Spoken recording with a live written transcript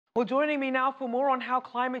Well, joining me now for more on how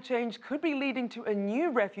climate change could be leading to a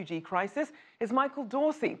new refugee crisis is Michael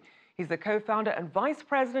Dorsey. He's the co-founder and vice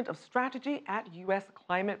president of Stretatey at US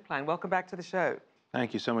Climate Plan. Welcome back to the show.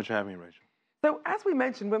 Thank you so much for having me, Rachel. So, as we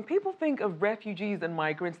mentioned, when people think of refugees and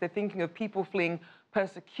migrants, they're thinking of people fleeing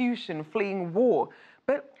persecution, fleeing war.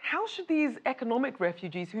 But how should these economic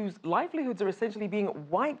refugees, whose livelihoods are essentially being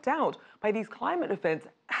wiped out by these climate events,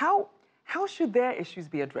 how should their issues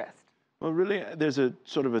be addressed? Well, really, there's a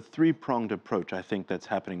sort of a three-pronged approach, I think, that's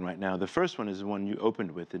happening right now. The first one is the one you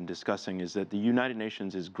opened with in discussing, is that the United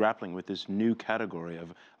Nations is grappling with this new category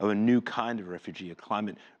of a new kind of refugee, a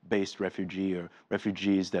climate-based refugee, or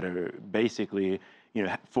refugees that are basically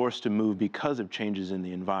forced to move because of changes in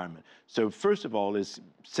the environment. So first of all is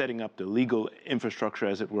setting up the legal infrastructure,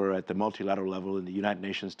 as it were, at the multilateral level in the United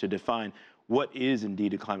Nations to define what is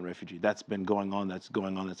indeed a climate refugee. That's been going on, that's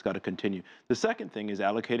got to continue. The second thing is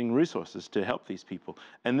allocating resources to help these people.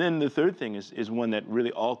 And then the third thing is one that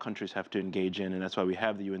really all countries have to engage in, and that's why we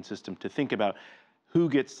have the UN system, to think about who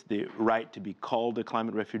gets the right to be called a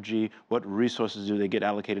climate refugee, what resources do they get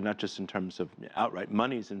allocated, not just in terms of outright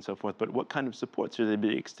monies and so forth, but what kind of supports should they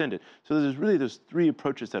be extended. So there's really those three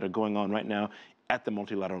approaches that are going on right now at the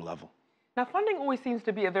multilateral level. Now, funding always seems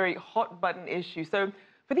to be a very hot button issue. So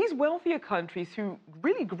for these wealthier countries who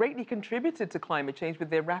really greatly contributed to climate change with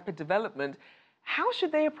their rapid development, how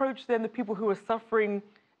should they approach then the people who are suffering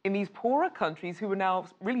in these poorer countries who are now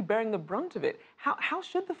really bearing the brunt of it? How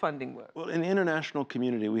should the funding work? Well, in the international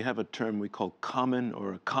community, we have a term we call common,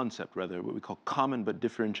 or a concept rather, what we call common but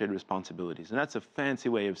differentiated responsibilities. And that's a fancy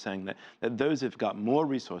way of saying that those who've got more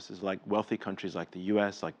resources, like wealthy countries like the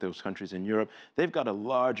US, like those countries in Europe, they've got a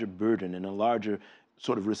larger burden and a larger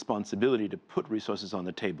sort of responsibility to put resources on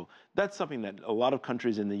the table. That's something that a lot of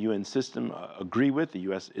countries in the UN system agree with. The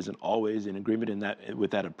US isn't always in agreement with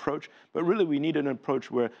that approach, but really we need an approach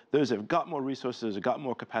where those who have got more resources, have got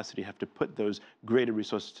more capacity, have to put those greater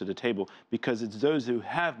resources to the table, because it's those who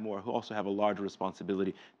have more who also have a larger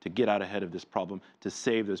responsibility to get out ahead of this problem, to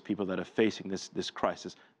save those people that are facing this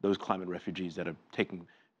crisis, those climate refugees that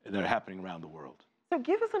are happening around the world. So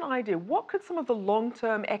give us an idea, what could some of the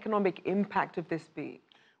long-term economic impact of this be?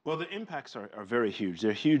 Well, the impacts are very huge.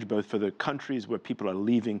 They're huge both for the countries where people are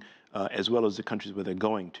leaving as well as the countries where they're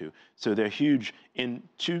going to. So they're huge in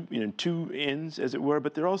two ends, as it were,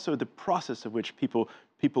 but they're also the process of which people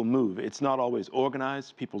move. It's not always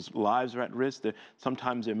organized. People's lives are at risk.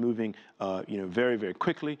 Sometimes they're moving very, very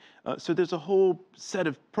quickly. So there's a whole set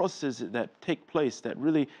of processes that take place that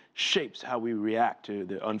really shapes how we react to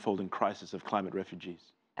the unfolding crisis of climate refugees.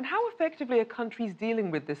 And how effectively are countries dealing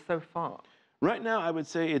with this so far? Right now, I would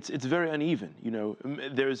say it's very uneven.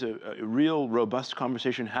 There's a real robust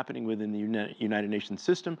conversation happening within the United Nations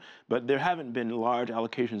system, but there haven't been large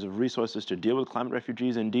allocations of resources to deal with climate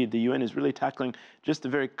refugees. Indeed, the UN is really tackling just the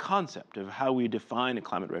very concept of how we define a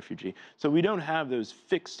climate refugee. So we don't have those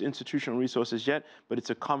fixed institutional resources yet, but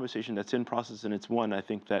it's a conversation that's in process, and it's one I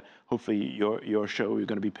think that hopefully your show you're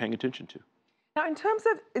going to be paying attention to. Now, in terms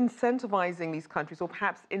of incentivizing these countries, or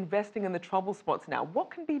perhaps investing in the trouble spots now,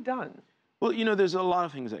 what can be done? Well, there's a lot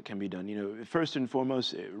of things that can be done. First and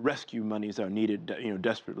foremost, rescue monies are needed,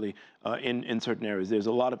 desperately in certain areas. There's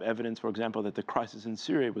a lot of evidence, for example, that the crisis in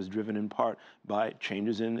Syria was driven in part by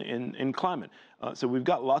changes in climate. So we've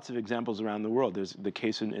got lots of examples around the world. There's the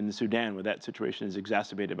case in the Sudan where that situation is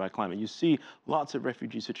exacerbated by climate. You see lots of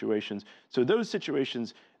refugee situations. So those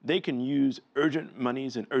situations, they can use urgent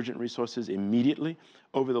monies and urgent resources immediately.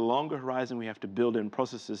 Over the longer horizon, we have to build in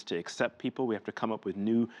processes to accept people. We have to come up with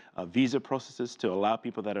new visa processes to allow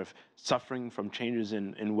people that are suffering from changes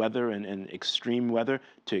in weather and extreme weather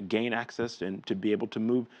to gain access and to be able to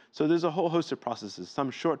move. So there's a whole host of processes, some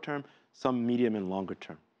short-term, some medium and longer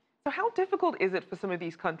term. So how difficult is it for some of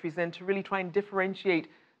these countries then to really try and differentiate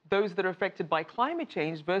those that are affected by climate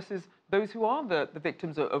change versus those who are the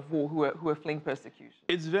victims of war, who are fleeing persecution?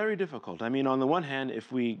 It's very difficult. I mean, on the one hand,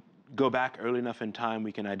 if we go back early enough in time,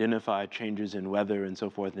 we can identify changes in weather and so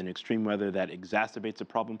forth, in extreme weather that exacerbates a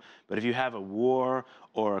problem. But if you have a war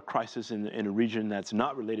or a crisis in a region that's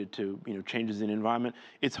not related to changes in environment,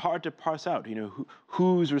 it's hard to parse out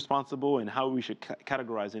who's responsible and how we should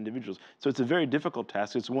categorize individuals. So it's a very difficult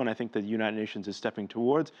task. It's one I think that the United Nations is stepping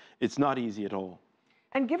towards. It's not easy at all.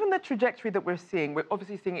 And given the trajectory that we're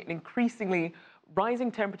obviously seeing increasingly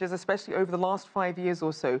rising temperatures, especially over the last 5 years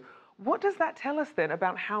or so. What does that tell us then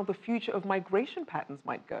about how the future of migration patterns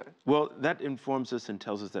might go? Well, that informs us and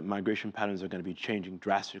tells us that migration patterns are going to be changing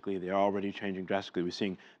drastically. They are already changing drastically. We're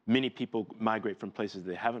seeing many people migrate from places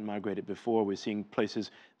they haven't migrated before. We're seeing places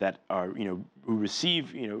that are, who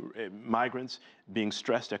receive, migrants being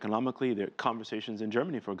stressed economically. There are conversations in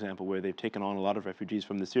Germany, for example, where they've taken on a lot of refugees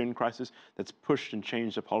from the Syrian crisis that's pushed and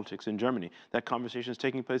changed the politics in Germany. That conversation is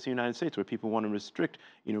taking place in the United States, where people want to restrict,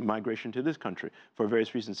 migration to this country for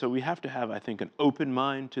various reasons. So we have to have, I think, an open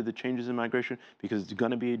mind to the changes in migration, because it's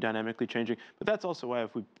going to be dynamically changing. But that's also why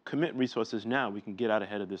if we commit resources now, we can get out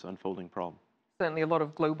ahead of this unfolding problem. Certainly a lot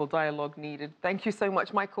of global dialogue needed. Thank you so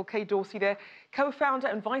much, Michael K. Dorsey there, co-founder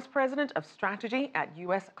and vice president of strategy at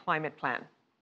US Climate Plan.